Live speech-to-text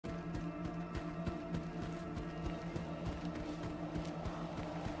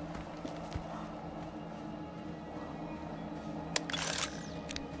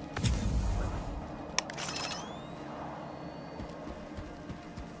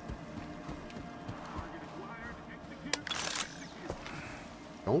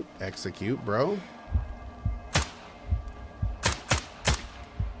Don't execute, bro.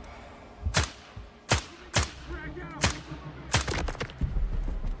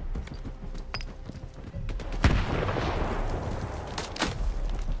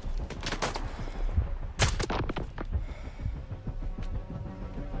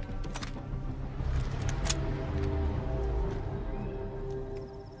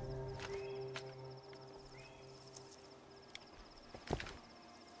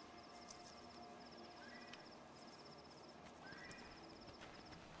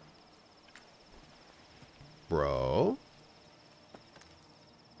 Bro?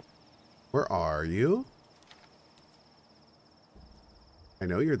 Where are you? I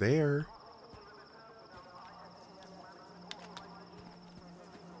know you're there.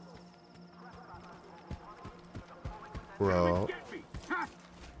 Bro.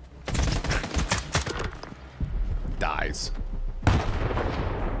 Dies.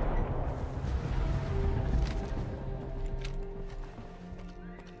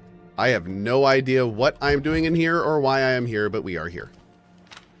 I have no idea what I'm doing in here or why I am here, but we are here.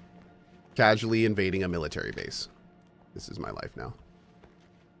 Casually invading a military base. This is my life now.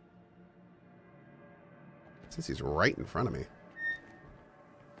 Since he's right in front of me.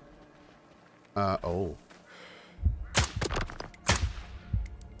 Oh.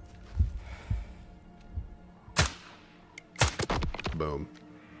 Boom.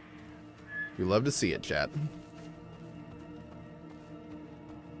 You love to see it, chat.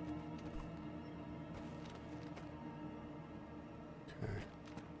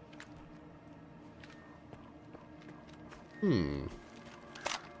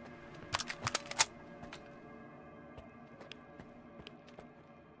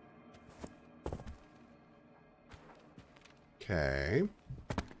 Okay.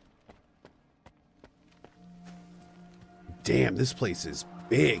 Damn, this place is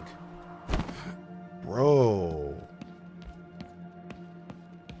big. Bro.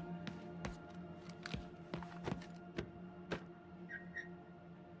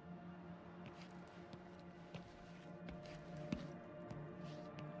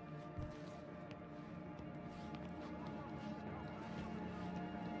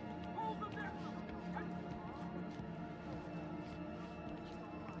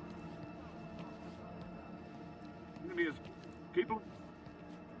 People.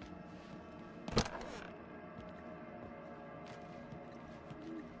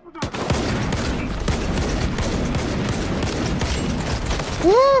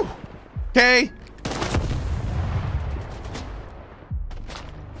 Woo! Okay.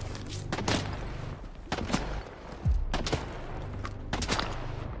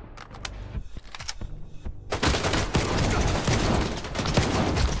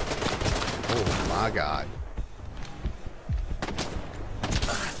 Oh my God.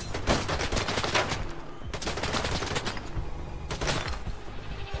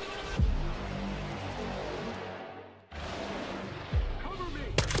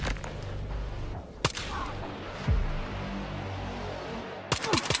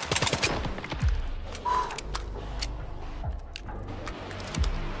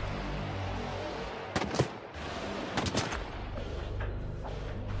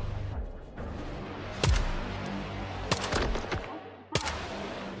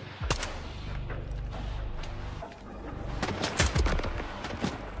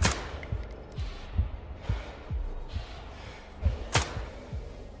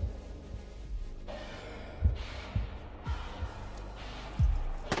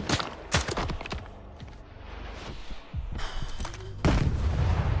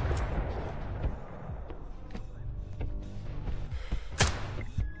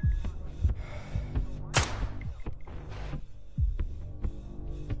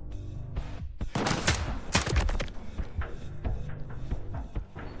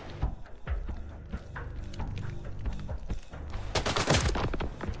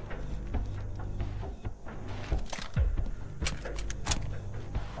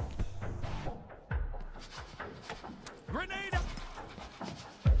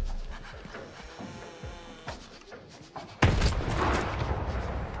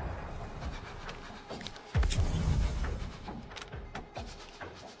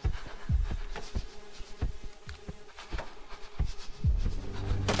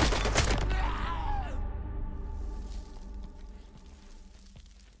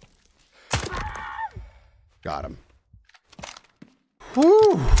 Got him.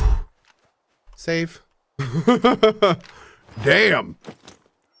 Whew. Save. Damn.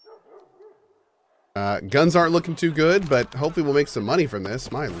 Guns aren't looking too good, but hopefully we'll make some money from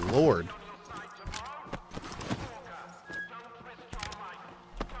this. My lord.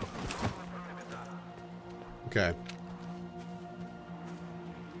 Okay.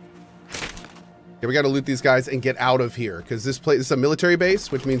 Yeah, we got to loot these guys and get out of here, because this place is a military base,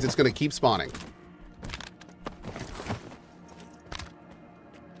 which means it's going to keep spawning.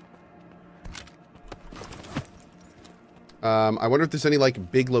 I wonder if there's any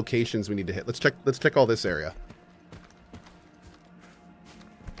like big locations we need to hit. Let's check all this area.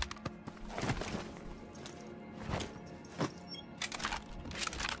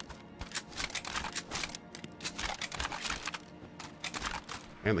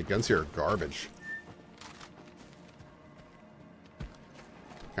 Man, the guns here are garbage.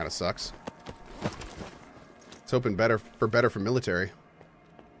 Kind of sucks. It's hoping better for military.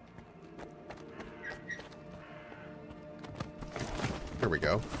 There we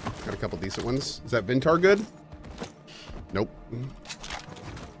go. Got a couple decent ones. Is that Vintar good? Nope.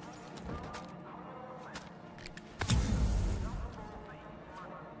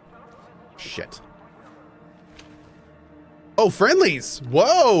 Shit. Oh, friendlies!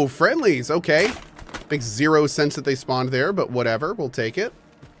 Whoa, friendlies! Okay. Makes zero sense that they spawned there, but whatever. We'll take it.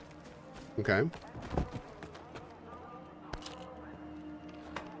 Okay.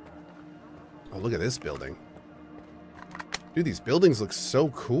 Oh, look at this building. Dude, these buildings look so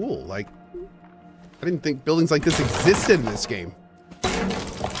cool. Like, I didn't think buildings like this existed in this game.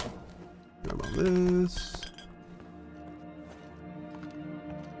 Grab all this.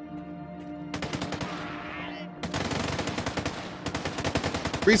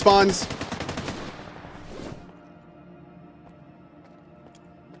 Respawns.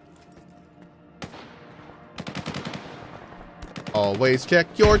 Always check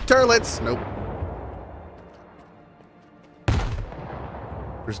your turrets. Nope.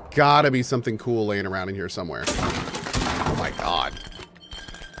 There's gotta be something cool laying around in here somewhere. Oh my god.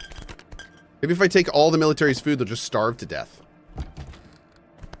 Maybe if I take all the military's food, they'll just starve to death.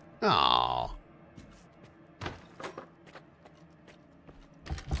 Aww.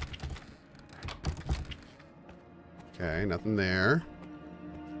 Okay, nothing there.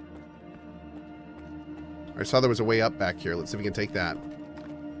 I saw there was a way up back here. Let's see if we can take that.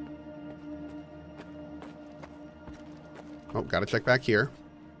 Oh, gotta check back here.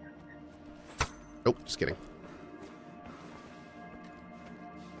 Nope, just kidding.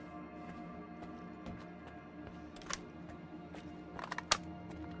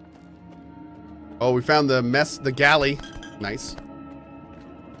 Oh, we found the galley. Nice.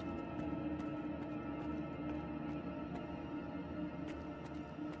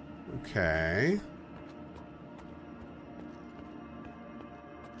 Okay.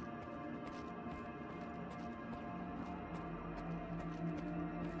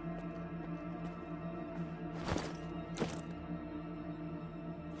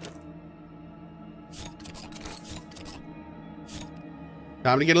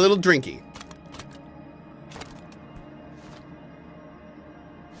 Time to get a little drinky.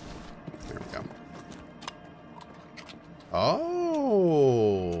 There we go.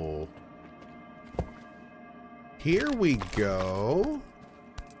 Oh. Here we go.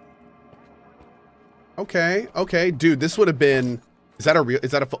 Okay, okay. Dude, this would have been... Is that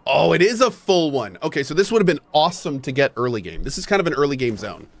a full... Oh, it is a full one. Okay, so this would have been awesome to get early game. This is kind of an early game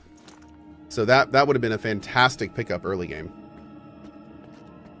zone. So that would have been a fantastic pickup early game.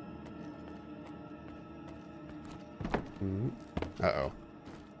 Uh-oh.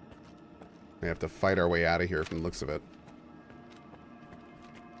 We have to fight our way out of here from the looks of it.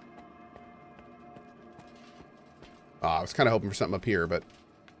 I was kind of hoping for something up here, but...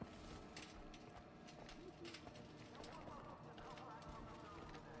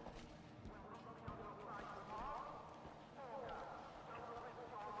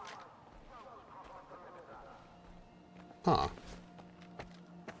 Huh.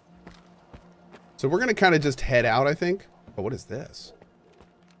 So we're going to kind of just head out, I think. Oh, what is this?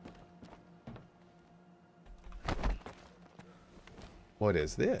 What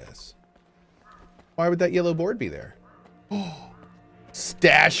is this? Why would that yellow board be there? Oh,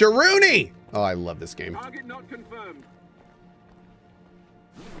 Stash-a-rooney! Oh, I love this game. Target not confirmed.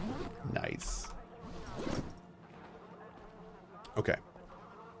 Nice. Okay.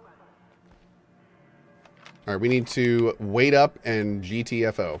 All right, we need to wait up and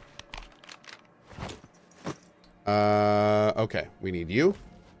GTFO. Okay, we need you.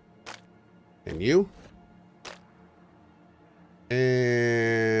 And you.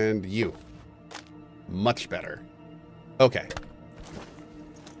 And you. Much better. Okay.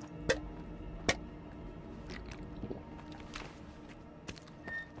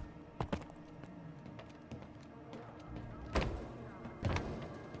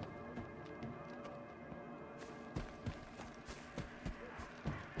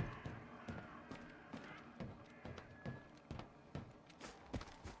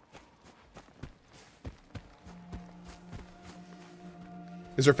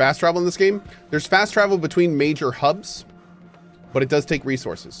 Is there fast travel in this game? There's fast travel between major hubs, but it does take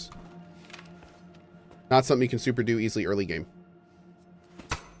resources. Not something you can super do easily early game.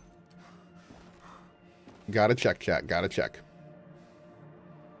 Gotta check, chat. Gotta check.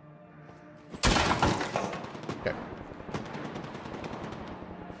 Okay.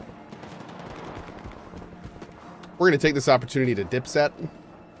 We're gonna take this opportunity to dip set.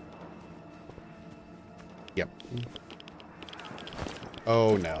 Yep.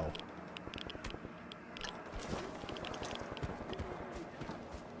 Oh no.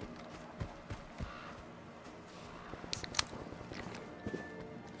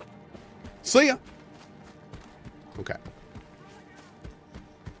 See ya. Okay.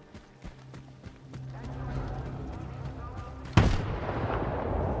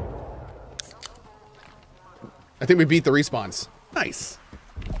 I think we beat the respawns. Nice.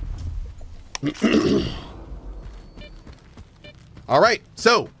 All right,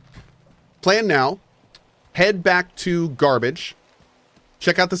 so plan now. Head back to garbage.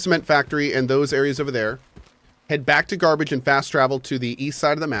 Check out the cement factory and those areas over there. Head back to garbage and fast travel to the east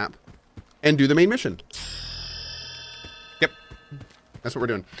side of the map and do the main mission. Yep, that's what we're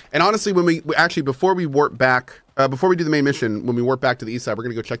doing. And honestly, when we actually, before we warp back, before we do the main mission, when we warp back to the east side, we're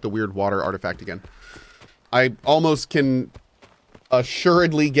gonna go check the weird water artifact again. I almost can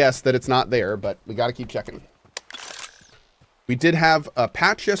assuredly guess that it's not there, but we gotta keep checking. We did have a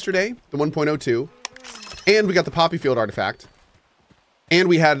patch yesterday, the 1.02, and we got the poppy field artifact, and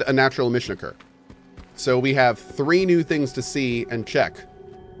we had a natural emission occur. So we have 3 new things to see and check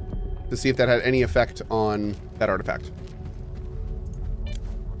to see if that had any effect on that artifact.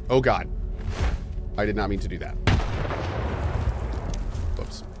 Oh God, I did not mean to do that.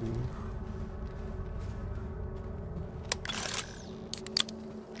 Whoops.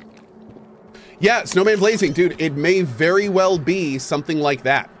 Yeah, Snowman Blazing, dude, it may very well be something like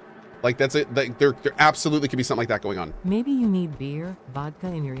that. Like that's it. There absolutely could be something like that going on. Maybe you need beer, vodka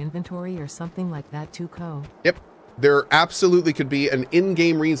in your inventory or something like that too, Cohh. Yep. There absolutely could be an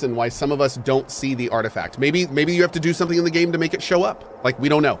in-game reason why some of us don't see the artifact. Maybe you have to do something in the game to make it show up. Like, we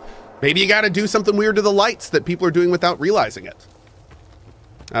don't know. Maybe you got to do something weird to the lights that people are doing without realizing it.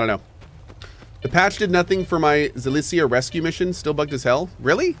 I don't know. The patch did nothing for my Zelicia rescue mission. Still bugged as hell.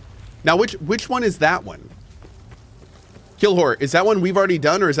 Really? Now, which one is that one? Killhor, is that one we've already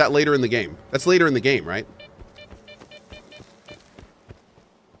done or is that later in the game? That's later in the game, right?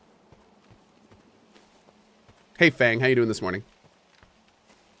 Hey, Fang, how you doing this morning?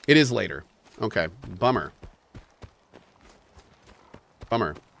 It is later. Okay, bummer.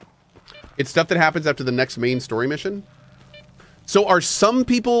 Bummer. It's stuff that happens after the next main story mission? So are some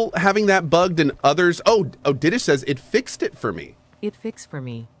people having that bugged and others... Oh, Didish says it fixed it for me. It fixed for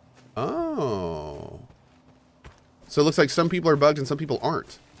me. Oh. So it looks like some people are bugged and some people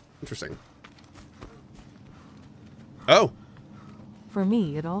aren't. Interesting. Oh. For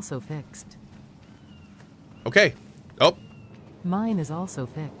me, it also fixed. Okay. Oh. Mine is also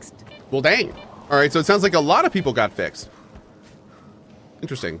fixed. Well, dang. All right, so it sounds like a lot of people got fixed.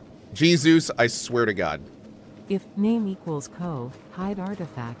 Interesting. Jesus, I swear to God. If name equals Cohh, hide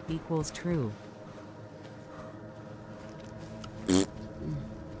artifact equals true.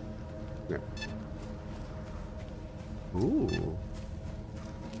 Yeah. Ooh.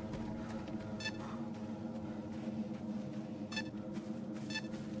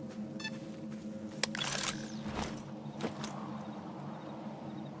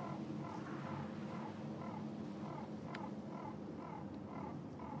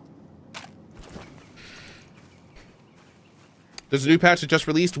 There's a new patch that just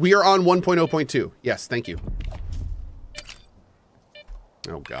released. We are on 1.0.2. Yes, thank you.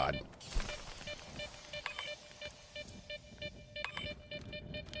 Oh, God.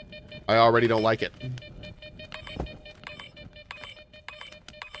 I already don't like it.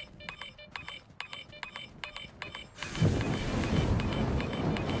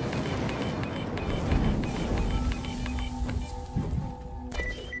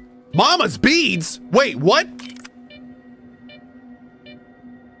 Mama's beads? Wait, what?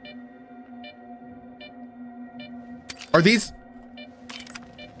 Are these...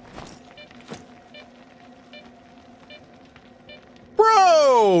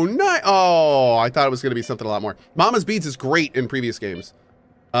 Bro, oh, I thought it was going to be something a lot more. Mama's Beads is great in previous games.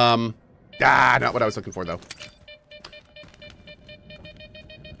 Not what I was looking for, though.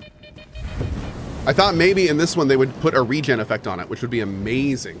 I thought maybe in this one they would put a regen effect on it, which would be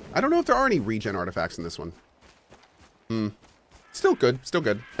amazing. I don't know if there are any regen artifacts in this one. Still good, still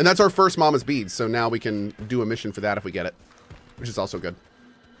good. And that's our first Mama's Beads, so now we can do a mission for that if we get it, which is also good.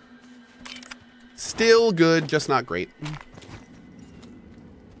 Still good, just not great.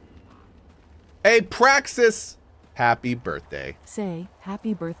 Hey, Praxis! Happy birthday. Say,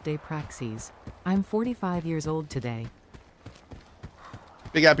 happy birthday, Praxis. I'm 45 years old today.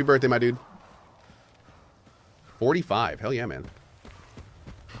 Big happy birthday, my dude. 45. Hell yeah, man.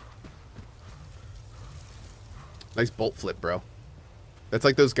 Nice bolt flip, bro. That's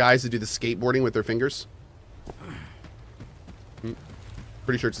like those guys who do the skateboarding with their fingers.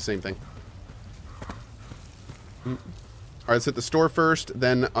 Pretty sure it's the same thing. All right, let's hit the store first.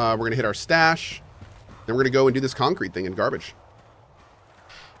 Then we're going to hit our stash. Then we're going to go and do this concrete thing in garbage.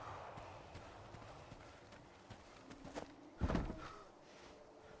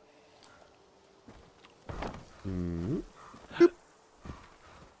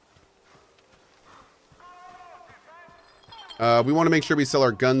 We want to make sure we sell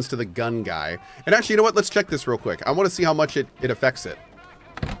our guns to the gun guy. And actually, you know what? Let's check this real quick. I want to see how much it affects it.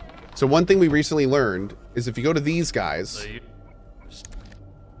 So one thing we recently learned is if you go to these guys,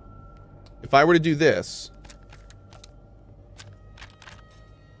 if I were to do this,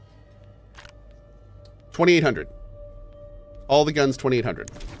 $2,800. All the guns, $2,800.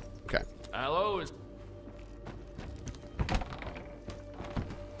 Okay. Hello.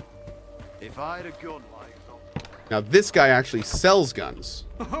 If I had a gun like Now this guy actually sells guns.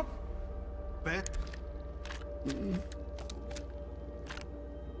 Bet.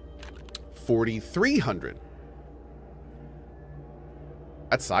 4,300.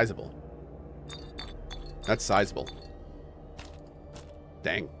 That's sizable. That's sizable.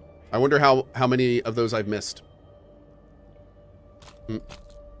 Dang. I wonder how many of those I've missed. Wonder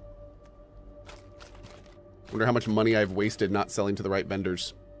how much money I've wasted not selling to the right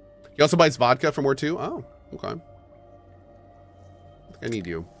vendors. He also buys vodka from War 2? Oh, okay. I think I need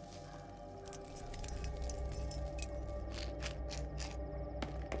you.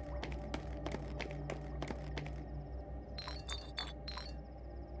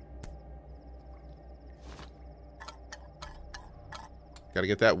 Gotta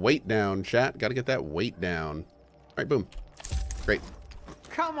get that weight down, chat. Gotta get that weight down. All right, boom. Great.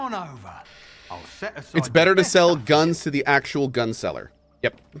 Come on over. I'll set aside. It's better to sell guns to the actual gun seller.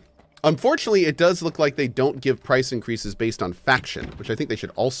 Yep. Unfortunately, it does look like they don't give price increases based on faction, which I think they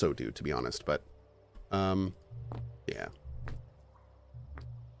should also do, to be honest. But, yeah.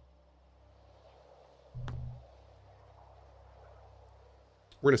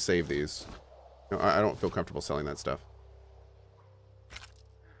 We're gonna save these. No, I don't feel comfortable selling that stuff.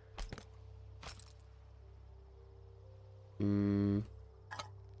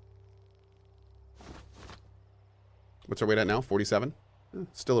 What's our weight at now? 47?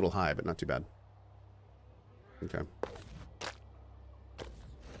 Still a little high, but not too bad. Okay.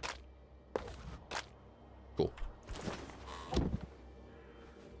 Cool.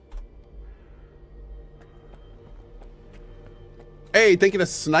 Hey, thank you to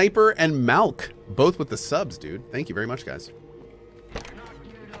Sniper and Malk. Both with the subs, dude. Thank you very much, guys.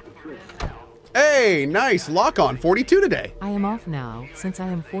 Hey, nice. Lock on 42 today. I am off now, since I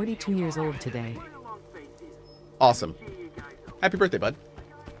am 42 years old today. Awesome. Happy birthday, bud.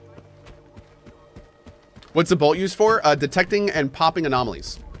 What's the bolt used for? Detecting and popping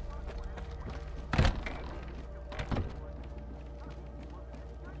anomalies.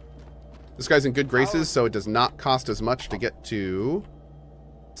 This guy's in good graces, so it does not cost as much to get to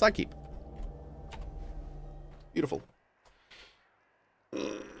Sidekeep. Beautiful.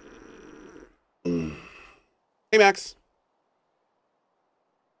 Hey, Max.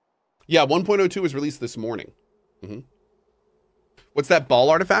 Yeah, 1.02 was released this morning. What's that ball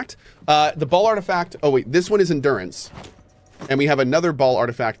artifact? The ball artifact... Oh, wait. This one is endurance. And we have another ball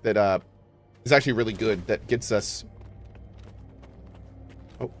artifact that is actually really good that gets us...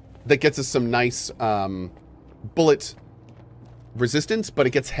 Oh, that gets us some nice bullet resistance, but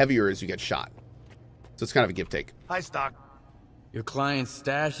it gets heavier as you get shot. So it's kind of a give-take. Hi, Stock. Your client's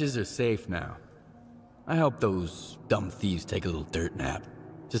stashes are safe now. I hope those dumb thieves take a little dirt nap,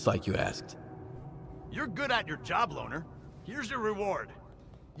 just like you asked. You're good at your job, Loner. Here's your reward.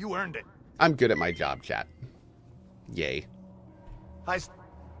 You earned it. I'm good at my job, chat. Yay. Hi.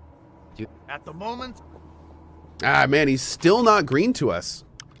 At the moment. Ah, man, he's still not green to us.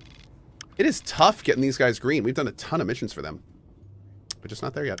 It is tough getting these guys green. We've done a ton of missions for them, but just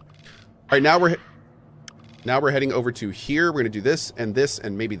not there yet. All right, now we're heading over to here. We're gonna do this,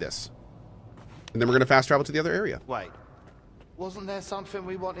 and maybe this. And then we're gonna fast travel to the other area. Wait, wasn't there something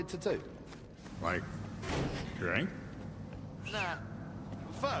we wanted to do? Like, drink? Nah.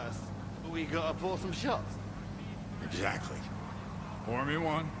 First, we gotta pour some shots. Exactly. Pour me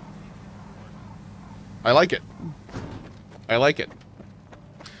one. I like it. I like it.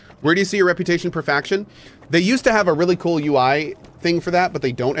 Where do you see your reputation per faction? They used to have a really cool UI thing for that, but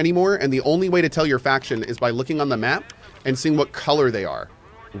they don't anymore. And the only way to tell your faction is by looking on the map and seeing what color they are.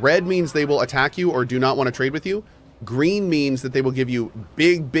 Red means they will attack you or do not want to trade with you. Green means that they will give you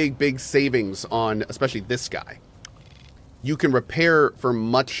big savings on especially this guy. You can repair for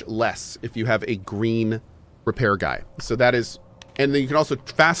much less if you have a green repair guy. So that is, and then you can also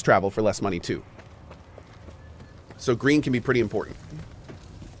fast travel for less money too. So green can be pretty important.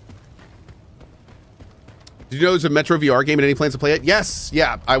 Did you know there's a Metro VR game and any plans to play it? Yes,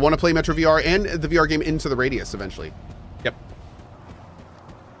 yeah, I want to play Metro VR and the VR game Into the Radius eventually. Yep.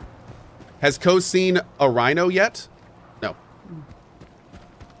 Has Cohh seen a rhino yet? No.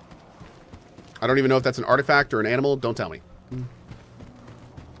 I don't even know if that's an artifact or an animal. Don't tell me.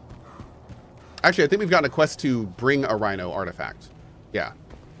 Actually, I think we've gotten a quest to bring a rhino artifact. Yeah,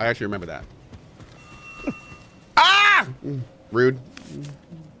 I actually remember that. Ah! Rude.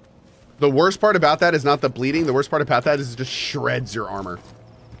 The worst part about that is not the bleeding. The worst part about that is it just shreds your armor.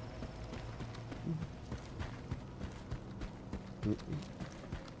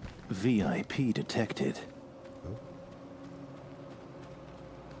 VIP detected.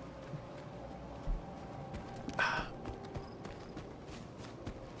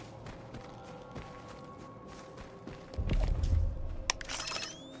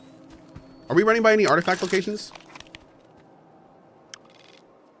 Are we running by any artifact locations?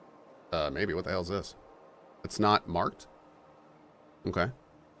 Maybe. What the hell is this? It's not marked? Okay.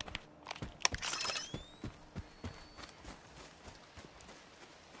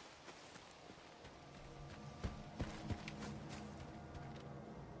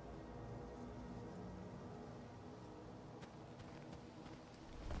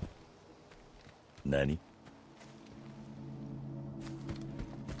 Nani?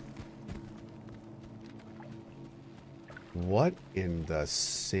 What in the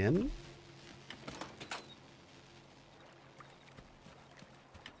sin?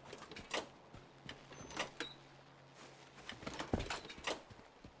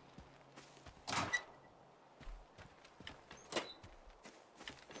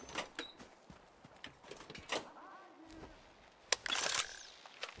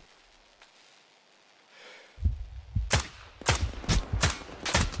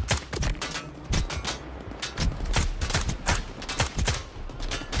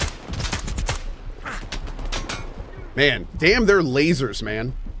 Man, damn, they're lasers,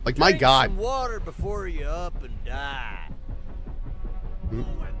 man. Like, my God. Drink some water before you up and die.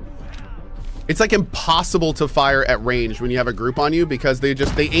 It's like impossible to fire at range when you have a group on you because they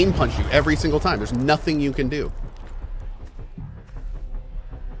aim punch you every single time. There's nothing you can do.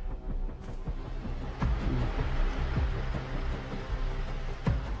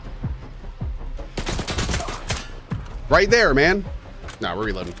 Right there, man. Nah, we're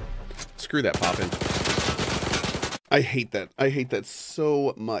reloading. Screw that pop in. I hate that. I hate that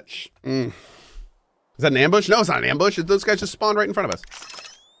so much. Is that an ambush? No, it's not an ambush. Those guys just spawned right in front of us.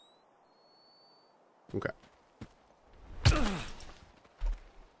 Okay.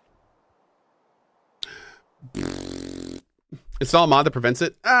 Install a mod that prevents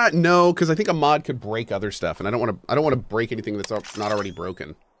it? No, because I think a mod could break other stuff, and I don't want to break anything that's not already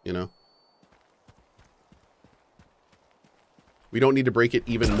broken, you know? We don't need to break it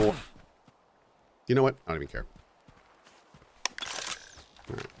even more. You know what? I don't even care.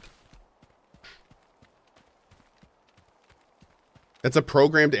 All right. That's a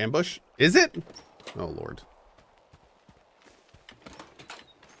programmed ambush? Is it? Oh, Lord.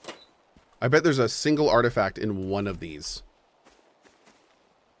 I bet there's a single artifact in one of these.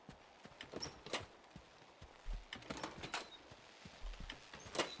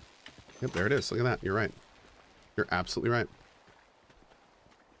 Yep, there it is. Look at that. You're right. You're absolutely right.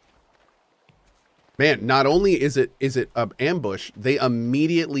 Man, not only is it an ambush, they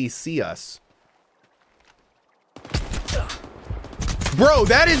immediately see us. Bro,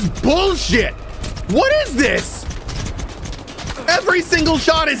 that is bullshit. What is this? Every single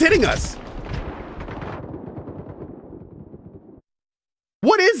shot is hitting us.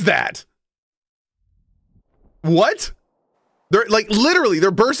 What is that? What? They're like literally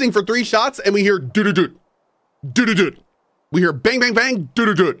they're bursting for 3 shots and we hear doo-doo-doo. Doo-doo-doo. We hear bang, bang, bang,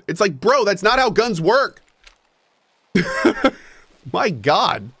 doo-doo-doo. It's like, bro, that's not how guns work. My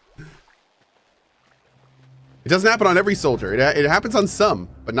God. It doesn't happen on every soldier. It happens on some,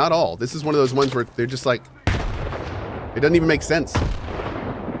 but not all. This is one of those ones where they're just like, it doesn't even make sense.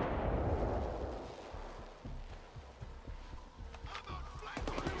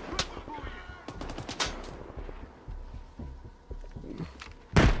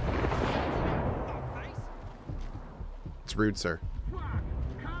 It's rude, sir.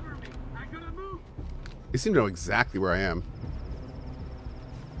 They seem to know exactly where I am.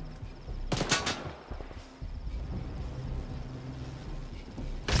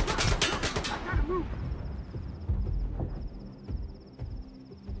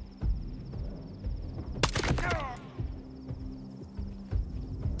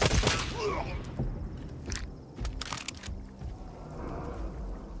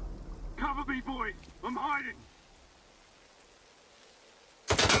 Cover me, boys. I'm hiding.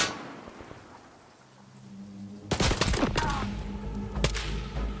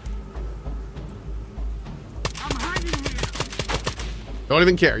 I'm hiding here. Don't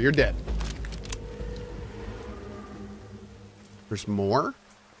even care. You're dead. There's more?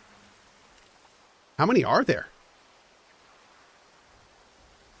 How many are there?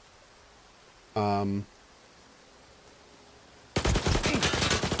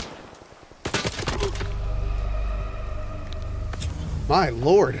 My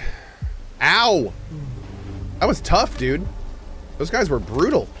lord. Ow. That was tough, dude. Those guys were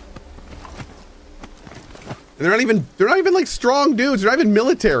brutal. And they're not even like strong dudes. They're not even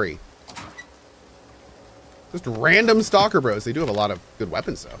military. Just random stalker bros. They do have a lot of good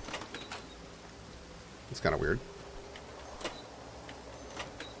weapons though. It's kind of weird.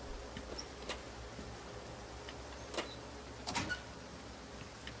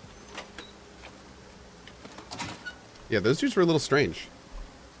 Yeah, those dudes were a little strange.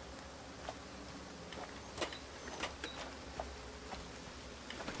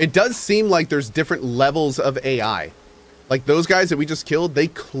 It does seem like there's different levels of AI. Like those guys that we just killed, they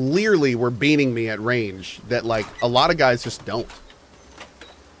clearly were beating me at range that like a lot of guys just don't.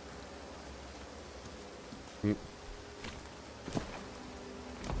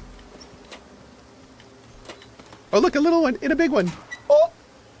 Oh, look, a little one and a big one. Oh.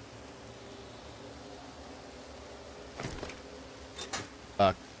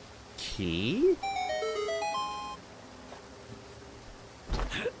 A key?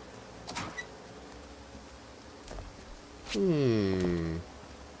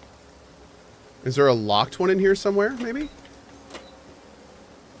 Is there a locked one in here somewhere, maybe?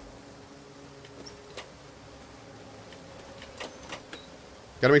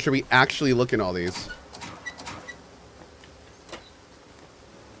 Gotta make sure we actually look in all these.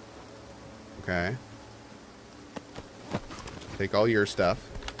 Okay. Take all your stuff.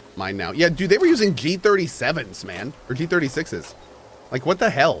 Mine now. Yeah, dude, they were using G37s, man. Or G36s. Like, what the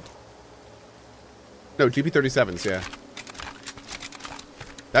hell? No, GP37s, yeah.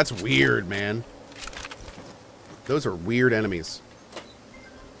 That's weird, man. Those are weird enemies.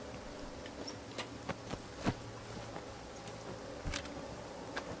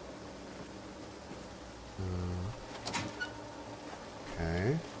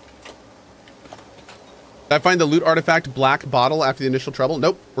 Okay. Did I find the loot artifact black bottle after the initial trouble?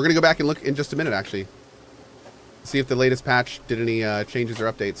 Nope. We're going to go back and look in just a minute, actually. See if the latest patch did any changes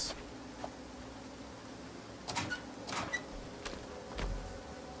or updates.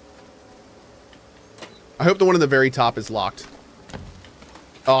 I hope the one in the very top is locked.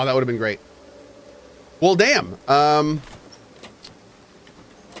 Oh, that would have been great. Well, damn.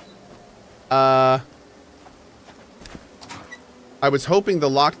 I was hoping the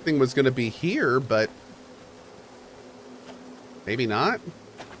locked thing was going to be here, but maybe not.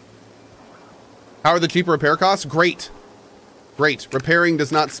 How are the cheaper repair costs? Great. Great. Repairing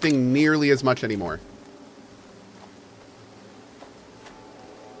does not sting nearly as much anymore.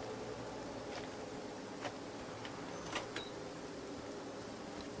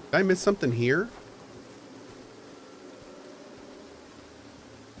 Did I miss something here?